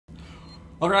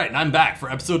Alright, and I'm back for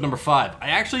episode number 5. I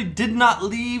actually did not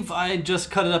leave, I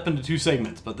just cut it up into 2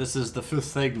 segments, but this is the 5th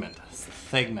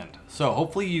segment. So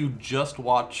hopefully you just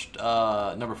watched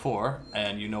number 4,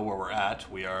 and you know where we're at.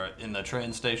 We are in the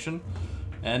train station,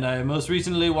 and I most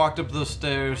recently walked up those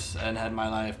stairs and had my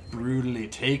life brutally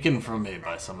taken from me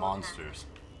by some monsters.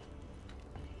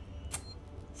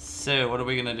 So, what are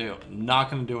we gonna do?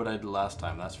 Not gonna do what I did last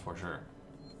time, that's for sure.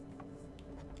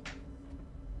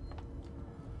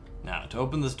 Now, to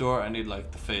open this door, I need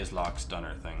like the phase lock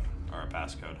stunner thing, or a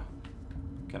passcode.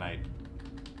 Can I...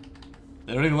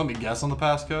 They don't even let me guess on the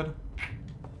passcode?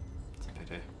 It's a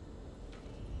pity.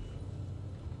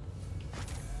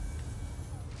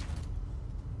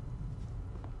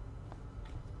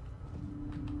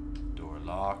 Door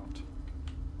locked.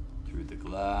 Through the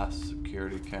glass,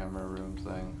 security camera room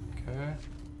thing. Okay.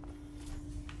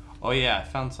 Oh yeah, I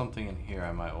found something in here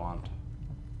I might want.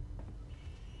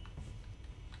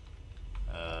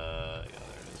 Yeah,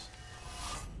 there it is.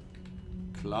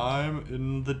 Climb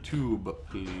in the tube,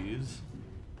 please.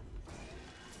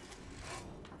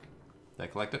 Did I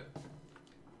collect it?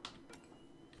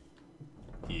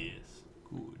 Yes,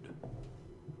 good.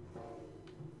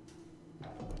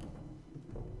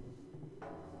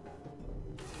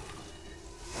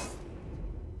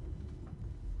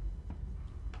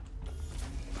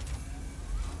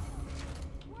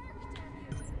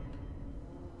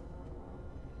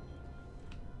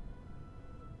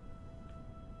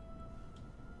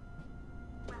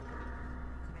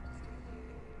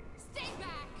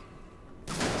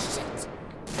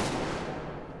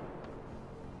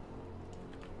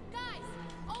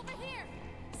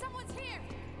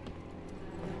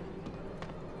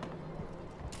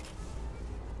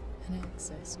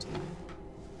 Access to.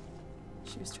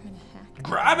 She was trying to hack.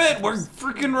 Grab it! We're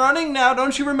freaking running now.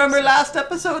 Don't you remember last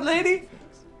episode, lady?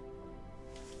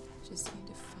 Just need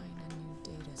to find a new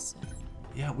data center.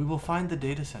 Yeah, we will find the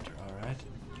data center, alright? Do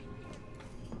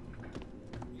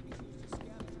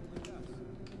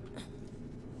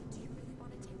you really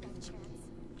want to take that chance?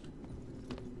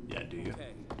 Yeah, do you?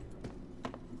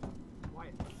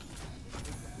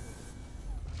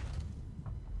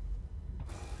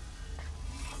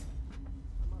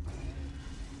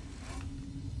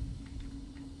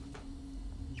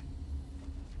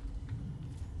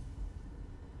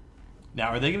 Now,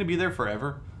 are they going to be there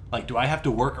forever? Like, do I have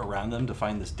to work around them to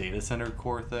find this data center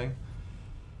core thing?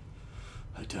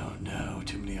 I don't know.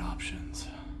 Too many options.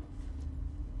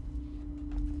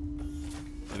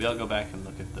 Maybe I'll go back and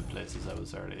look at the places I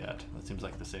was already at. That seems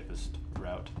like the safest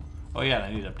route. Oh yeah, and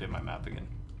I need to update my map again.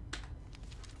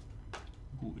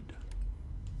 Good.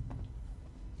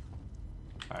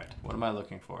 Alright, what am I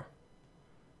looking for?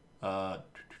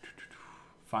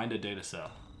 Find a data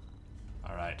cell.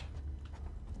 Alright.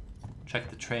 Check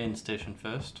the train station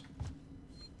first.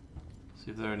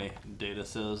 See if there are any data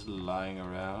cells lying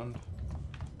around.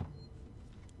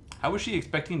 How was she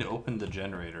expecting to open the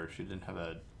generator if she didn't have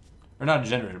a... Or not a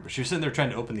generator, but she was sitting there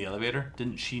trying to open the elevator.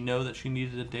 Didn't she know that she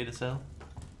needed a data cell?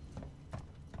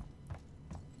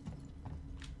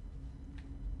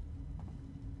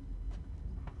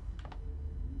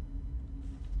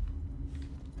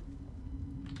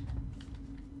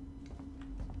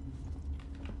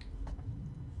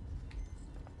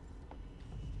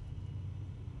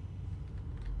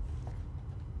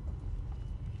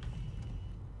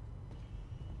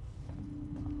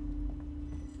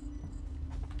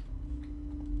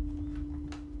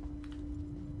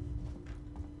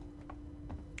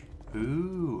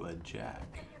 Ooh, a jack.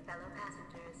 And your fellow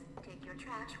passengers, take your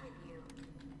trash with you.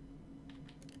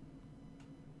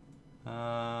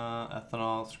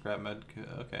 Ethanol, scrap med.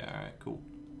 Okay, alright, cool.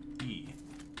 E.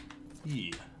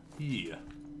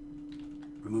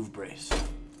 Remove brace.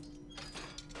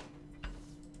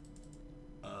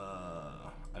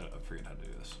 I forget how to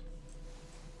do this.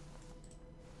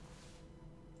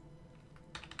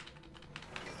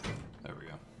 There we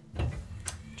go.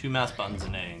 2 mouse buttons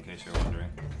and A, in case you're wondering.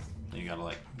 You gotta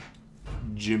like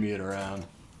jimmy it around.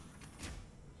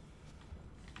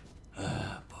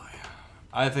 Boy.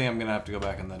 I think I'm gonna have to go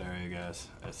back in that area, guys.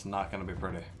 It's not gonna be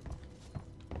pretty.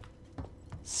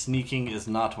 Sneaking is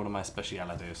not one of my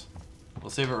specialities.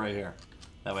 We'll save it right here.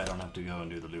 That way I don't have to go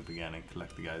and do the loop again and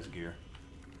collect the guy's gear.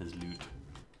 His loot.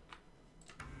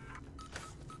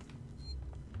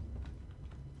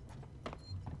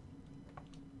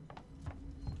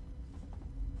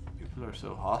 People are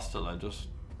so hostile, I just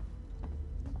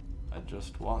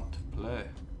want to play.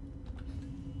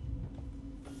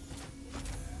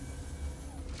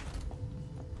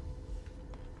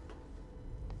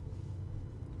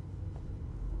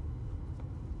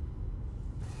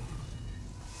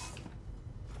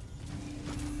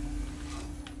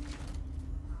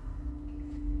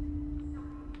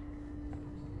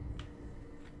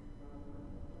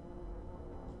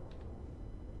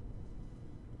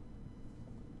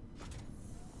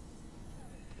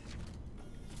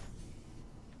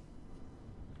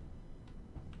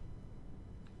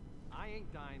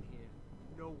 ain't dying here.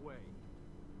 No way.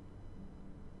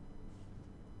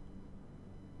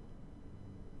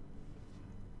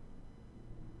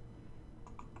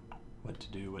 What to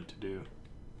do, what to do.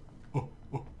 Oh,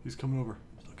 oh, he's coming over.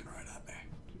 He's looking right at me.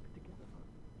 Keep it together, bud.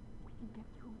 We can get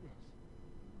through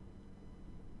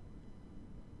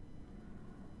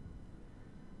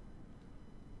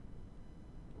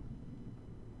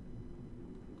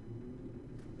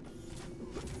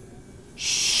this.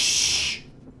 Shh!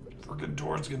 Freaking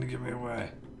door's gonna give me away.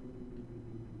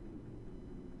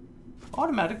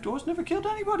 Automatic doors never killed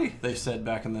anybody, they said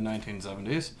back in the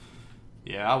 1970s.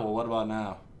 Yeah, well, what about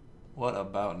now? What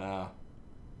about now?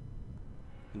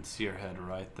 You can see her head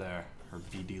right there. Her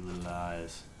beady little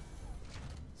eyes.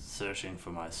 Searching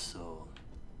for my soul.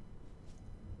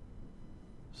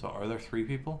 So are there 3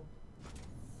 people?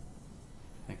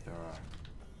 I think there are.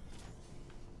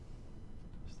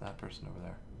 Is that person over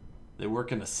there? They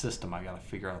work in a system. I gotta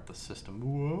figure out the system.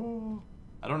 Whoa.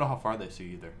 I don't know how far they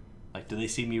see either. Like, do they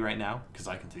see me right now? Because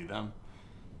I can see them.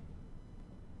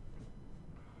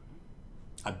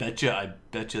 I bet you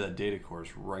that data core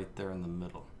is right there in the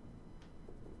middle.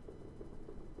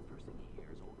 First thing he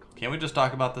hears all comes. Can't we just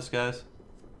talk about this, guys?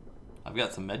 I've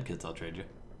got some med kits I'll trade you.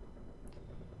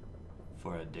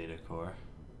 For a data core.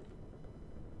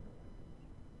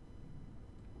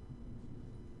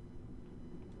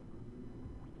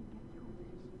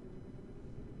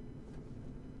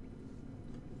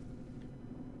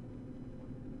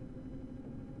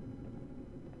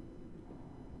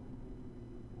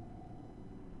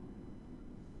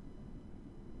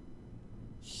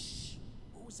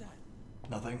 What was that?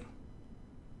 Nothing.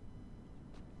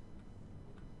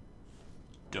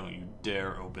 Don't you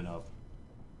dare open up.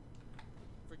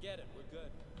 Forget it. We're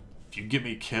good. If you get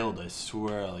me killed, I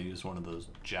swear I'll use one of those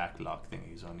jacklock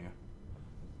thingies on you.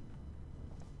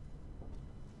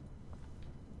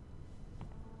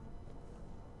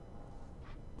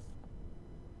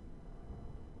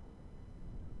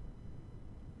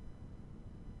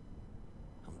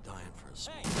 I'm dying for a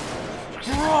smoke.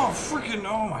 Oh, freaking,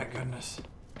 oh my goodness.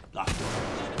 Locked door.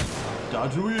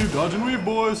 Dodge and weave,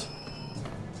 boys.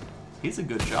 He's a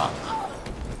good shot.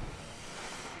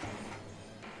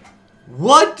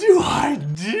 What do I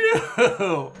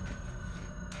do?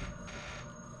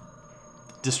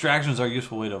 Distractions are a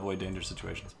useful way to avoid dangerous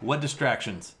situations. What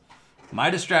distractions? My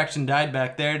distraction died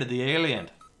back there to the alien.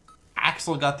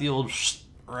 Axel got the old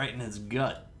right in his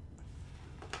gut.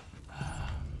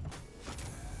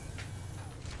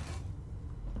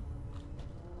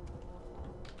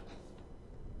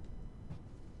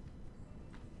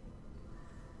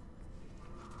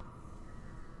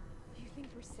 You think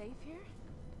we're safe here?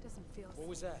 Doesn't feel What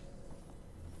was that?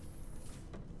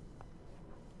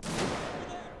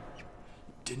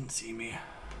 Didn't see me.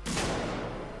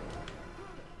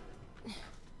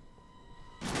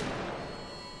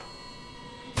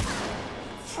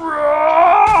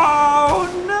 Oh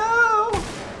no!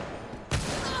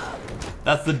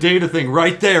 That's the data thing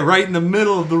right there, right in the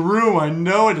middle of the room. I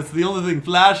know it. It's the only thing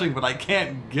flashing, but I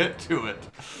can't get to it.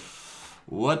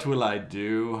 What will I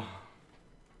do?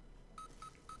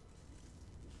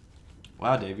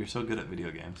 Wow, Dave, you're so good at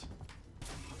video games.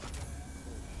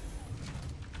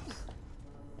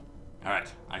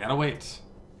 Alright, I gotta wait.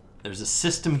 There's a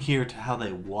system here to how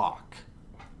they walk.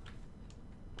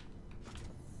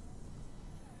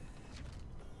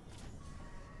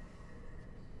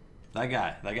 That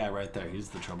guy right there, he's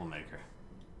the troublemaker.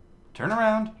 Turn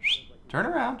around. Turn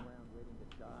around.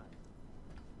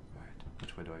 Alright,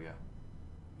 which way do I go?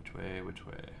 Which way, which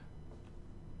way?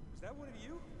 Was that one of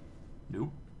you?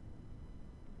 Nope.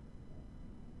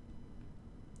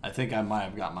 I think I might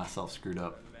have got myself screwed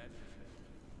up.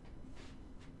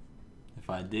 If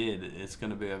I did, it's going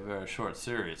to be a very short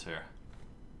series here.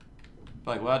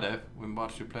 Like, wow, Dave, we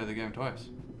watched you play the game twice.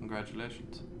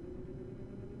 Congratulations.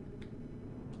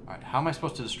 Alright, how am I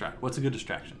supposed to distract? What's a good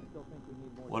distraction?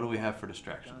 What do we have for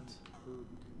distractions?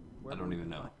 I don't even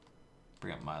know.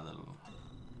 Bring up my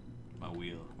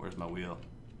wheel. Where's my wheel?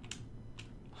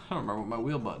 I don't remember what my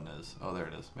wheel button is. Oh, there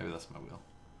it is. Maybe that's my wheel.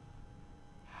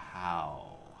 How?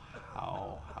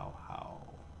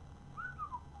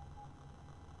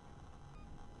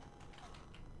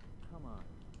 Come on.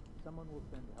 Someone will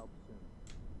send help soon.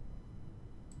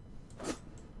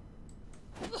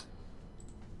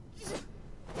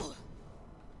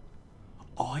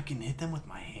 Oh, I can hit them with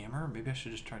my hammer? Maybe I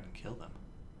should just try and kill them.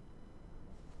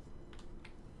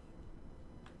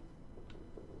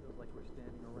 Feels like we're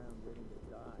standing around waiting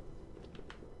to die.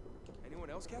 Anyone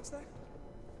else catch that?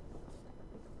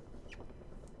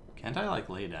 Can't I, like,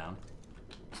 lay down?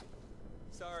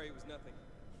 Sorry, it was nothing.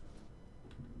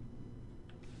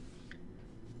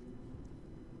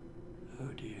 Oh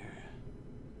dear.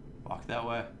 Walk that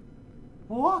way.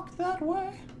 Walk that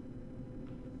way.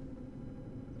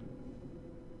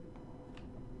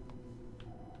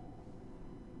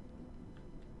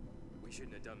 We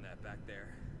shouldn't have done that back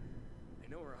there. I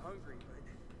know we're hungry, but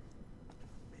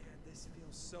man, this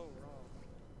feels so wrong.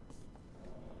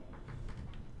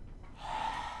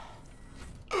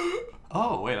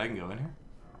 Oh, wait, I can go in here.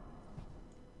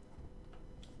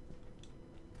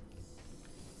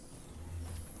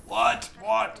 What?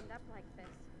 What? End up like this.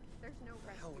 There's no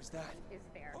What the hell was that? is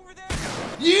there. Over there!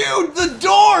 You! The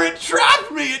door! It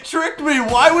trapped me! It tricked me!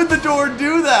 Why would the door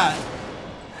do that?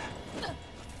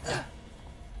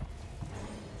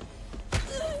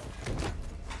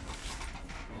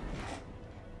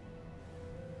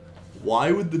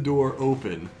 Why would the door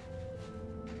open?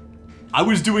 I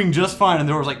was doing just fine and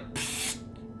the door was like, "Pfft,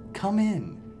 come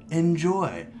in,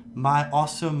 enjoy my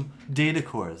awesome data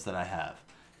cores that I have.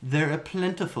 They're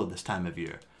plentiful this time of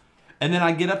year." And then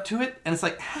I get up to it and it's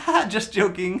like, haha, just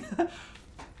joking.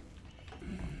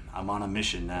 I'm on a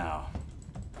mission now.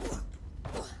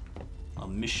 A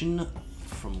mission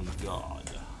from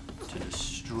God to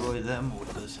destroy them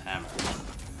with this hammer. Did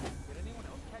anyone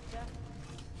else catch that?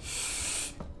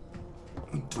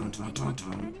 Dun, dun, dun, Did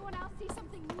dun. anyone else see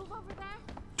something move over there?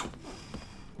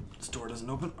 This door doesn't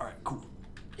open? Alright, cool.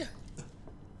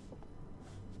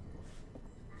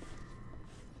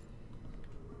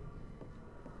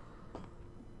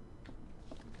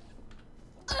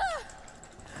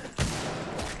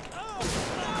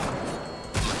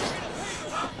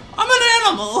 I'm an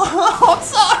animal! I'm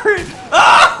sorry!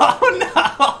 Oh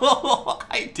no!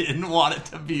 I didn't want it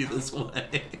to be this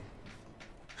way.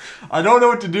 I don't know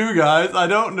what to do, guys. I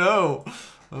don't know.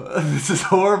 This is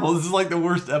horrible. This is like the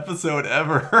worst episode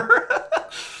ever.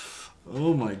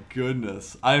 Oh my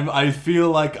goodness. I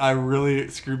feel like I really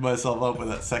screwed myself up with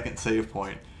that second save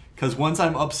point. Because once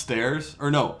I'm upstairs, or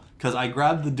no, because I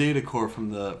grabbed the data core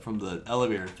from the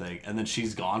elevator thing, and then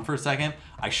she's gone for a second.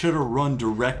 I should have run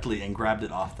directly and grabbed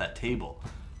it off that table.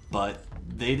 But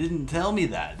they didn't tell me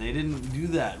that. They didn't do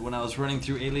that when I was running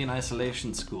through Alien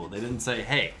Isolation School. They didn't say,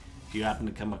 hey, if you happen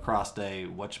to come across a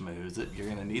whatchamahoosit, you're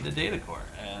going to need a data core.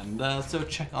 And so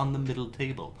check on the middle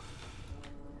table.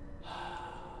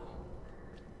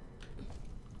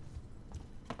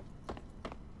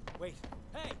 Wait.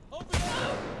 Hey, over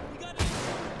there! We got it!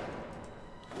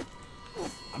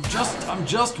 I'm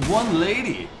just one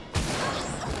lady.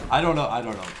 I don't know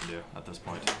what to do at this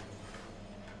point.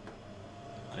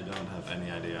 I don't have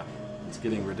any idea. It's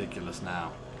getting ridiculous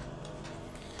now.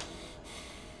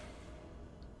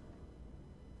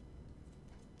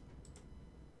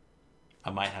 I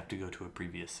might have to go to a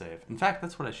previous save. In fact,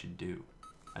 that's what I should do.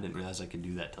 I didn't realize I could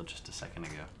do that till just a second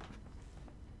ago.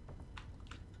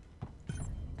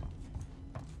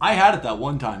 I had it that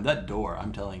one time. That door,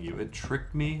 I'm telling you, it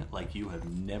tricked me like you have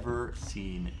never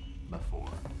seen before.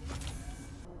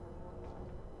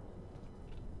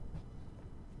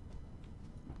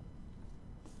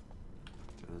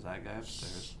 So there's that guy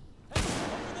upstairs. Hey,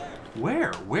 over there!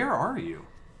 Where? Where are you?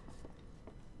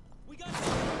 We got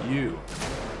it! You.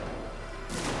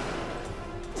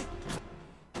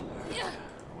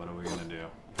 What are we gonna do?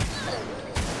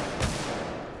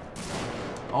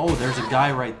 Oh, there's a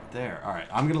guy right there. Alright,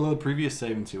 I'm gonna load previous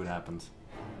save and see what happens.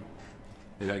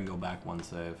 Maybe I can go back one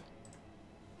save.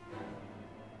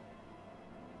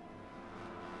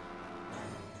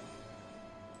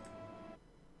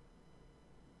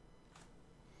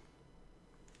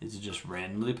 Is it just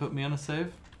randomly put me on a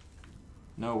save?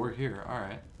 No, we're here.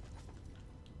 Alright.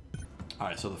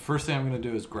 Alright, so the first thing I'm gonna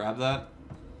do is grab that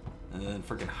and then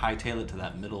freaking hightail it to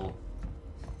that middle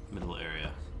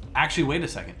area. Actually, wait a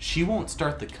second. She won't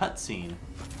start the cutscene.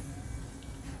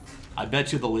 I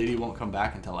bet you the lady won't come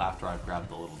back until after I've grabbed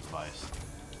the little device.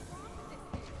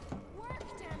 Work,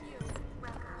 damn you!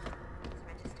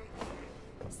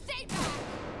 Stay back!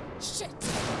 Shit!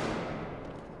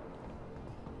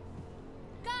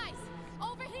 Guys,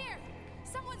 over here!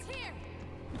 Someone's here!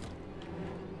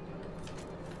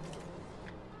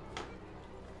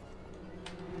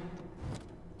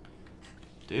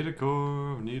 Data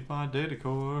core, need my data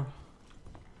core.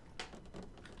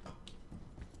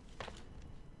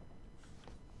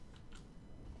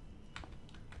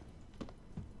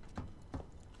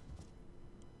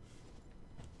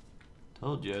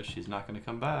 Told you she's not going to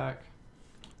come back.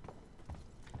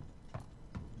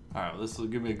 Alright, well, this will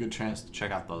give me a good chance to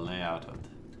check out the layout of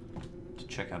to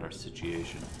check out our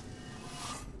situation.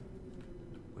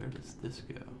 Where does this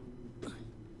go?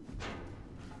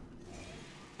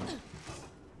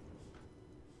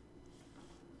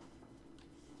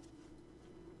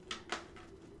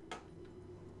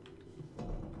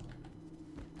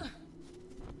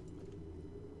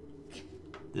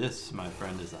 This, my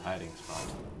friend, is a hiding spot.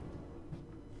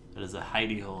 It is a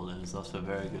hidey hole and is also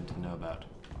very good to know about.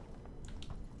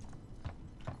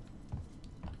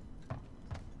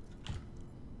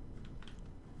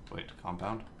 Wait,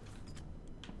 compound?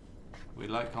 We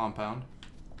like compound.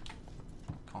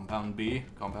 Compound B,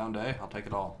 compound A, I'll take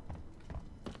it all.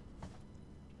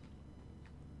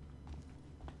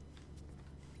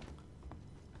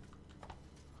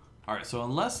 Alright, so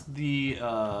unless the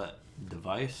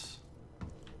device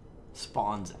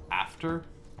spawns after...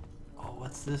 Oh,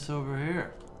 what's this over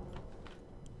here?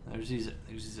 There's these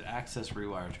access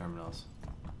rewire terminals.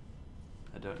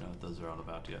 I don't know what those are all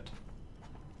about yet.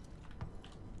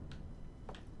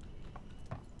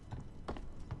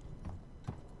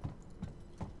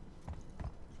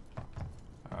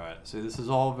 Alright, see, this is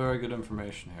all very good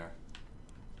information here.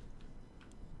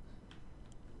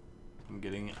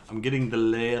 I'm getting the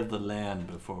lay of the land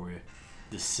before we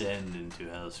descend into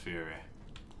Hell's Fury.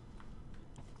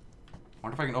 I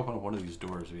wonder if I can open up one of these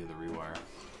doors via the rewire.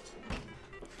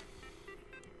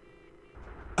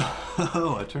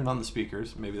 Oh, I turned on the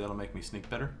speakers. Maybe that'll make me sneak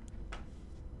better.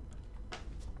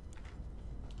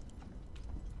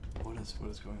 What is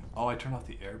going on? Oh, I turned off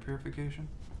the air purification?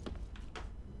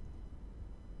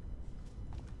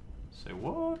 Say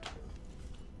what?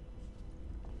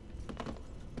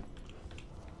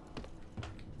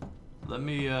 Let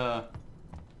me, I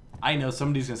know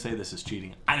somebody's gonna say this is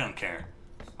cheating. I don't care.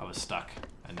 I was stuck,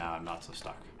 and now I'm not so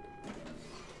stuck.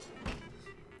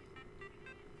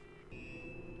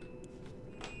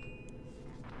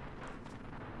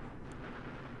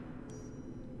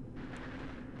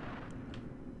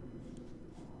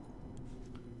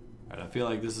 Alright, I feel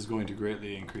like this is going to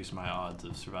greatly increase my odds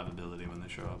of survivability when they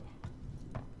show up.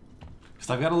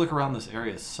 Because I've got to look around this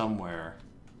area somewhere.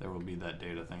 There will be that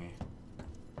data thingy.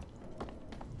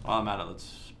 While I'm at it,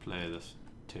 let's play this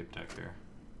tape deck here.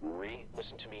 Marie,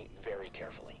 listen to me very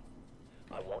carefully.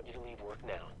 I want you to leave work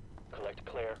now. Collect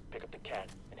Claire, pick up the cat,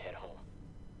 and head home.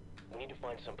 We need to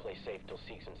find someplace safe till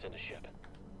Seeks and send a ship.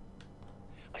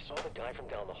 I saw the guy from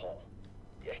down the hall.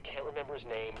 Yeah, I can't remember his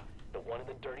name. The one in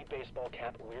the dirty baseball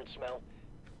cap, weird smell.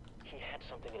 He had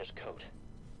something in his coat.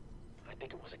 I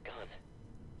think it was a gun.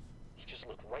 He just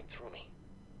looked right through me.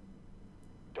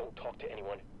 Don't talk to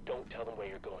anyone. Don't tell them where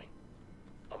you're going.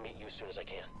 I'll meet you as soon as I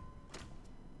can.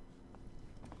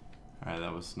 Alright,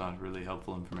 that was not really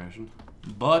helpful information.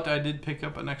 But I did pick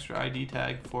up an extra ID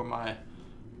tag for my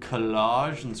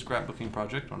collage and scrapbooking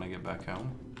project when I get back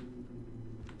home.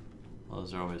 Well,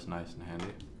 those are always nice and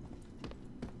handy.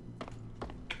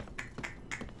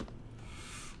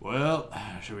 Well,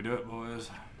 should we do it, boys?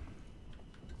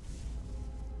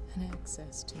 An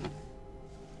access to her.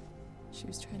 She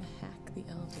was trying to hack the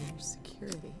elevator's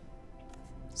security.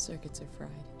 Circuits are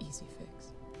fried. Easy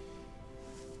fix.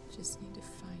 Just need to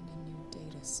find a new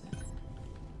data set.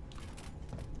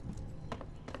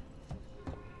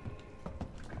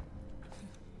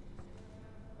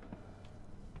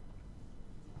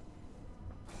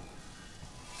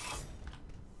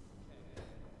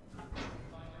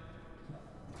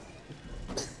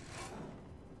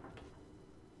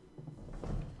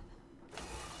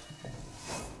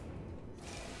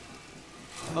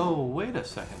 Oh, wait a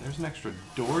second. There's an extra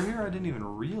door here? I didn't even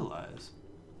realize.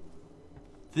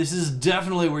 This is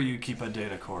definitely where you keep a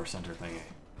data core center thingy.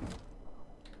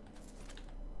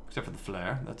 Except for the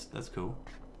flare. That's cool.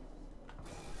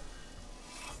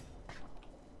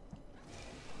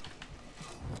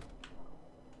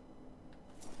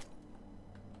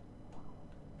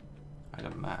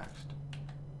 Item maxed.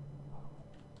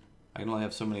 I can only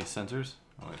have so many sensors.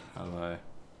 Oh wait, how do I...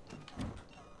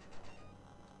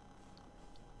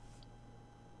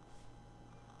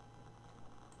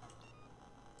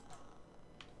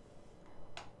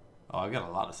 Oh, I got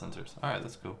a lot of sensors. Alright,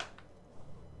 that's cool.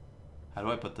 How do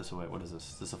I put this away? What is this?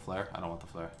 Is this a flare? I don't want the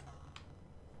flare.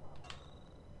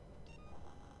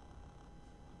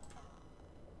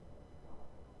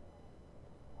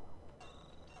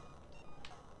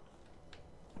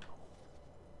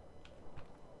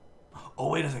 Oh,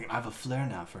 wait a second. I have a flare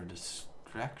now for a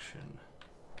distraction.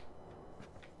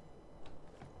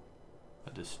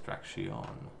 A distraction.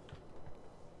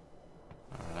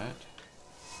 Alright.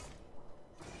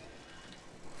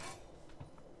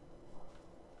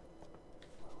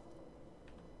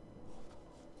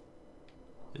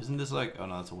 Isn't this like... Oh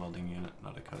no, that's a welding unit,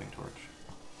 not a cutting torch.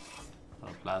 Not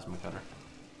a plasma cutter.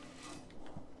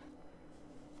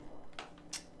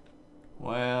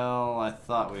 Well, I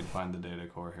thought we'd find the data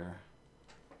core here.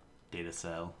 Data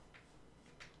cell.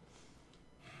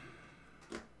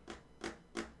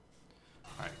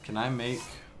 Alright, can I make...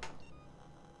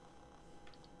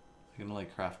 I can only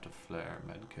craft a flare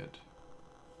medkit.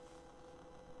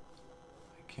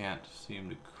 I can't seem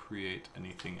to create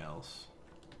anything else.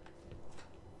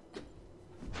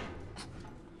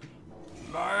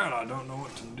 Man, I don't know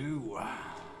what to do.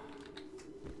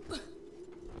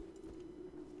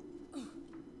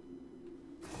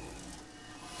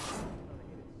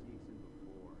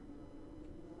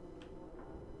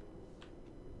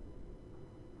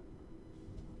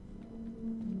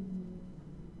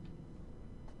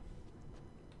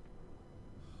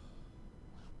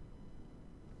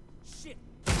 Shit!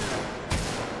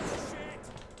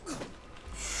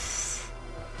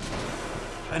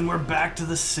 And we're back to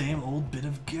the same old bit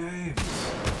of games.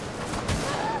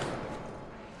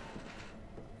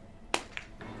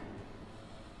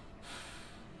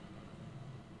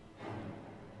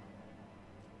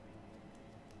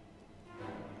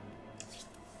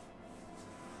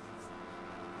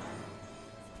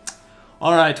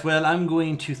 Alright, well, I'm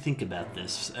going to think about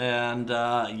this. And,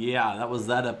 yeah, that was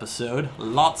that episode.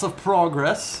 Lots of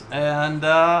progress. And,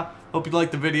 hope you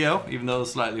liked the video, even though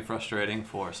it's slightly frustrating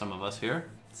for some of us here.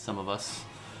 Some of us,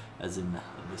 as in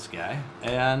this guy.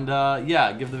 And,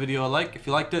 yeah, give the video a like if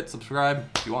you liked it. Subscribe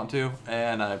if you want to.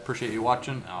 And I appreciate you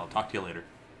watching. I'll talk to you later.